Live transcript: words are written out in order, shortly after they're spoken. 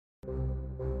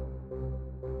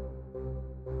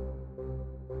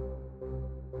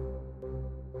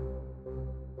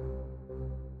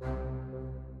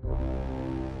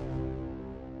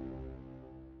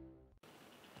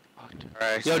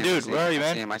Alright, Yo, dude, where are you,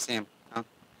 man? I see him. Oh.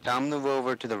 Tell him to move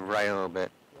over to the right a little bit.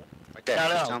 Right there.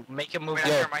 No, make him move. Wait,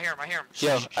 I hear him.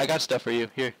 Yo, I got stuff for you.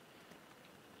 Here.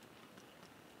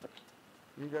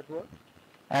 You got what?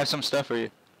 I have some stuff for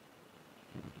you.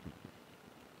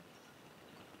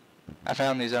 I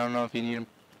found these. I don't know if you need them.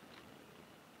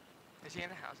 Is he in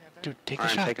the house, Anthony? Dude, take the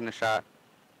Alright, I'm shot. taking the shot.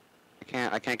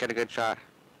 I can't get a good shot.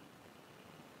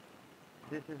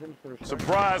 This isn't for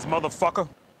Surprise, motherfucker!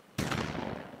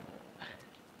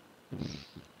 Did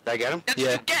I get him? That's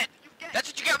Yeah. what you get! That's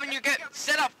what you get when you get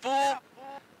set up, fool!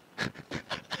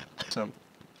 Some.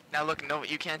 Now look, no,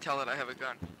 you can't tell that I have a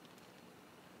gun.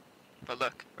 But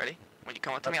look, ready? When you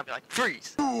come up to me, I'll be like,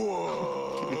 freeze! Really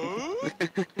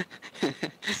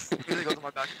goes on my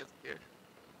back and disappears.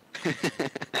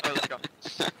 Alright, let's go.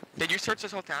 Did you search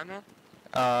this whole town, man?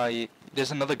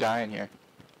 There's another guy in here.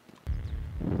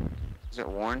 Is it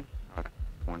Warren? Oh,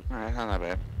 Warren. Alright, not that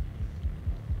bad.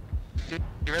 Dude,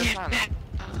 you really found it.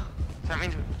 So that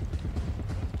means...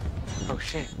 Oh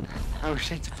shit. Oh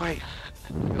shit, it's a fight.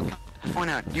 Point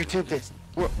out, YouTube this.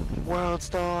 World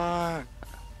Star.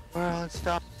 World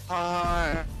Star.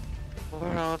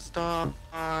 World Star.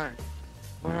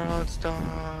 World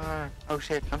Star. Oh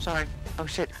shit, I'm sorry. Oh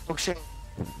shit, oh shit.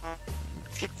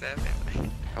 Skip that,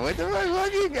 man. What the fuck are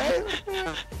you guys?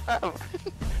 Oh.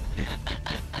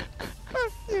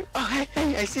 Oh,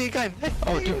 hey, I see a gun. Hey,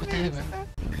 Oh, dude, what the hell, man?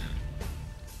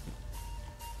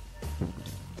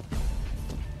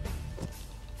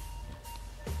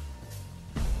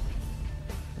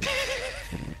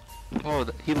 Oh,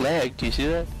 he lagged. Do you see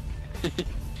that?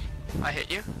 I hit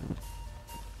you?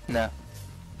 No.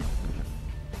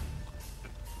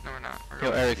 No, we're not. We're Yo,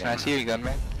 going- Eric, can I see your gun,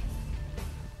 man?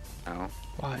 No.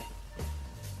 Why?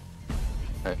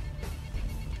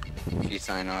 If you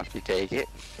sign off, you take it.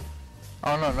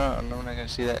 Oh, no, I'm not gonna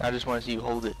see that. I just want to see you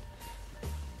hold it.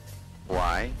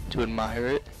 Why? To admire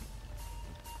it.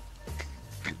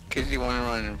 Cause you want to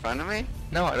run in front of me?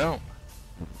 No, I don't.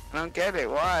 I don't get it.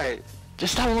 Why?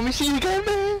 Just stop. Let me see your gun,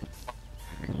 man.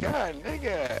 God,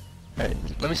 nigga. Alright,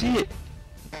 let me see it.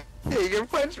 Hey, you can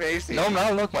punch me. See? No, I'm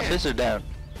not. Look, my fists are down.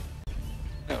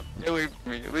 No, get away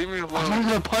from me. Leave me alone. I'm not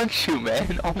gonna punch you,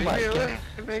 man. Oh Leave my me god. alone,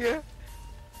 nigga.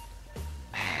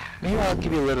 Maybe I'll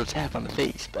give you a little tap on the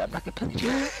face, but I'm not gonna punch you.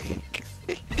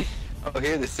 Oh,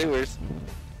 here are the sewers.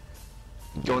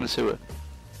 Go in the sewer.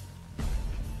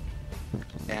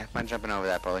 Yeah, fun jumping over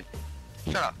that, bully.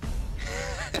 Shut up.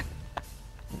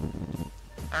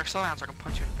 Eric, slow down so I can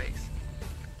punch you in the face.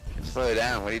 Slow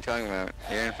down. What are you talking about?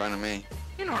 You're in front of me.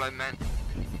 You know what I meant.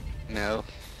 No,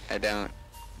 I don't.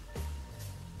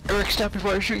 Eric, stop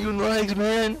before I shoot you in the legs,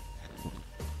 man.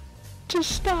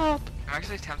 Just stop. I'm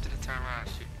actually tempted to turn around and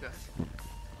shoot you guys.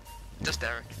 Just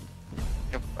Eric.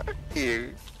 Yeah, fuck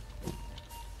you.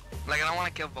 Like, I don't want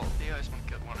to kill both of you, I just want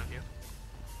to kill one of you.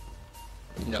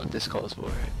 You know what this calls for,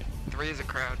 right? 3 is a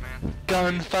crowd, man.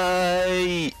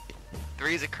 Gunfight!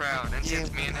 3 is a crowd, and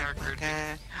since me and Eric were... Okay.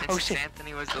 And Oh since shit.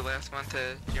 Anthony was the last one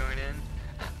to join in,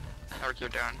 Eric, you're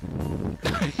done.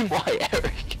 Why,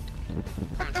 Eric?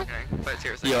 I'm just kidding, but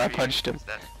seriously. Yo, one I of you punched him. is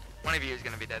dead. One of you is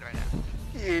gonna be dead right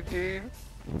now. You, dude.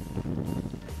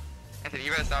 Anthony,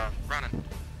 you better stop running.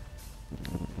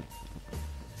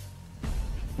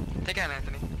 Take out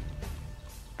Anthony.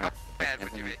 How bad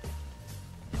would you be?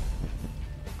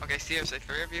 Okay, seriously,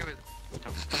 3 of you is...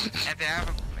 Anthony, I have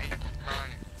a man on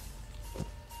you.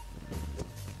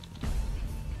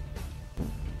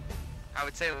 I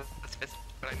would say let's fist,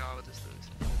 but I know I will just lose.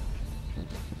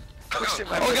 Oh shit,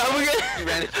 my Oh god, we're You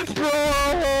ran good!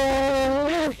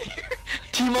 Bro!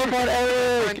 Team up on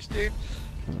Eric! punch, dude.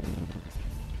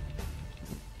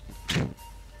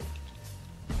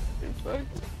 Fuck.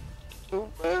 Oh,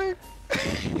 fuck.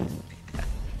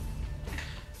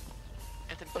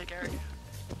 Anthony, take Eric.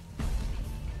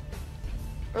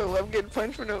 Oh, I'm getting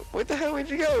punched for no. What the hell? Where'd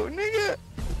you go, nigga?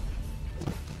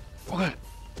 What?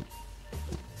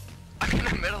 I'm in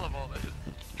the middle of all this.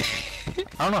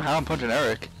 I don't know how I'm punching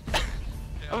Eric.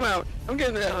 I'm out. I'm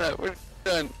getting the hell out. We're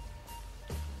done.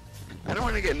 I don't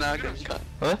want to get knocked out.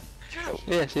 What?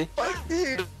 Yeah, see? Fuck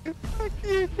you. Fuck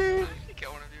you, dude.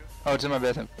 Kill one of you. Oh, it's in my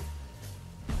bathroom.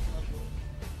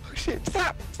 Oh shit.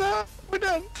 Stop. Stop. We're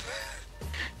done.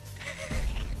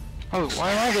 Oh,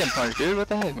 why am I getting punched, dude? What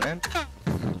the heck, man?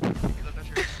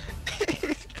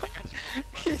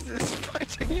 He's just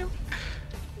punching him.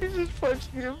 He's just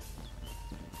punching him.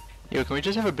 Yo, can we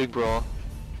just have a big brawl?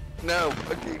 No,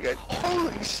 fuck you guys.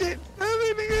 Holy shit. Stop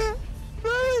it, nigga.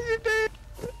 No, you're dead.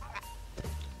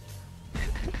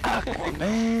 Oh,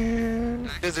 man.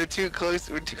 Because we're too close.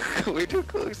 We're too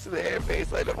close to the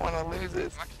airbase. I don't want to lose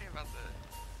this. I'm actually about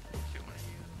to shoot one of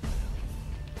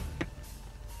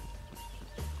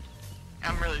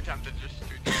really tempted to just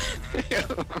shoot you.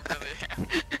 I really am.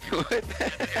 What the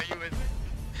Are hell? you with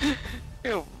me?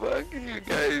 Yo, fuck you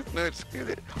guys. No, screw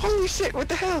it. Holy shit, what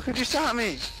the hell? Who just shot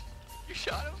me? You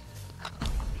shot him?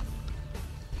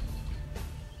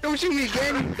 Don't shoot me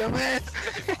again, you dumbass.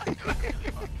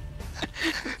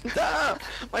 Stop.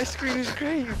 My screen is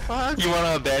gray, you fuck. You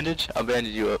want a bandage? I'll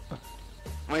bandage you up.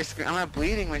 My screen, I'm not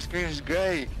bleeding, my screen is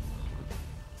gray.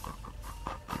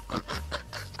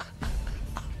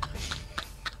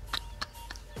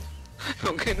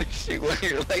 I'm gonna shoot one of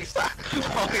your legs. Stop.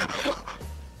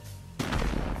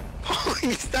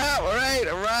 Holy stop,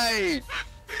 alright.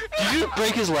 Did you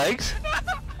break his legs?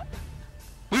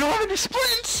 We don't have any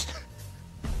splints!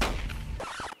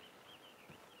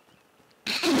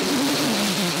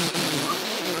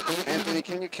 Anthony,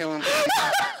 can you kill him?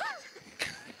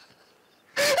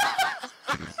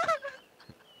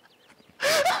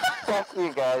 Fuck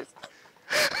you guys.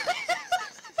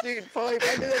 Dude, Paul, if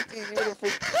I did that to you, you would have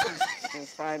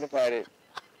freaking cried about it.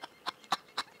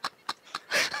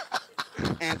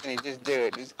 Anthony, just do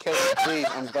it. Just kill him, please.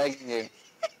 I'm begging you.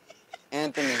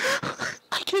 Anthony.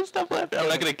 I can't stop laughing. I'm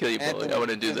not gonna kill you, Paulie. Anthony, I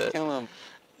wanna do just that. Kill him.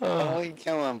 Oh. Paulie,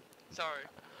 kill him. Sorry.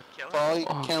 Kill him? Paulie,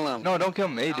 Oh. kill him. No, don't kill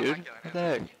me, I'm not dude. killing What the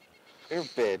heck? You're a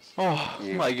bitch. Oh,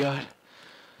 You. my god.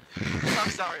 I'm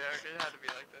sorry, Eric. It had to be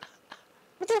like this.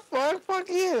 What the fuck? Fuck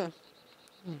you.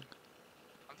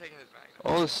 I'm taking his bag.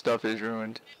 All this stuff is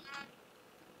ruined.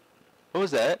 What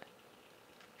was that?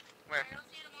 Where?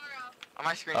 On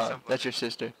my screen, Oh, that's your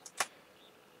sister.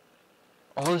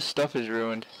 All this stuff is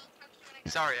ruined.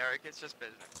 Sorry, Eric. It's just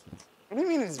business. What do you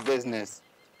mean it's business?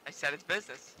 I said it's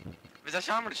business. Because I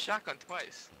shot him with a shotgun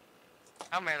twice.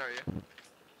 How mad are you?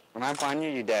 When I find you,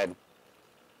 you're dead.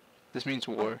 This means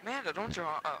war. Amanda, don't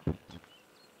draw. Oh.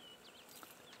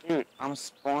 Dude, I'm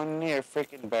spawning near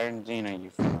freaking Bernardino, you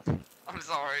fuck. I'm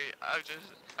sorry.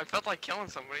 I felt like killing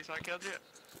somebody, so I killed you.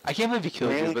 I can't believe you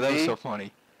killed Really, me, but that was Pete? so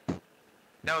funny.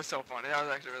 That was so funny. That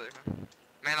was actually really fun.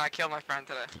 Man, I killed my friend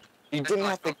today. You It's didn't my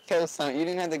have to kill someone. You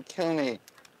didn't have to kill me.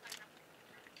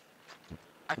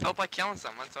 I felt like killing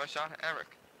someone, so I shot Eric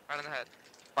right in the head.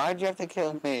 Why'd you have to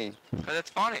kill me? Because it's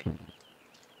funny.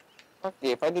 Fuck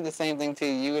you. If I did the same thing to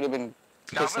you, you would have been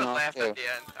No, I would pissing have off laughed too. at the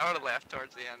end. I would have laughed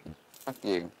towards the end. Fuck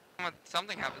you.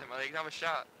 Something happened to my legs. I was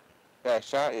shot. Yeah, I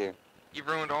shot you. You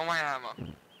ruined all my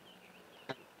ammo.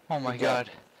 Oh my Good job.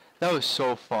 god. That was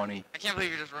so funny. I can't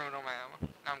believe you just ruined all my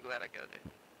ammo. I'm glad I killed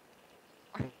you.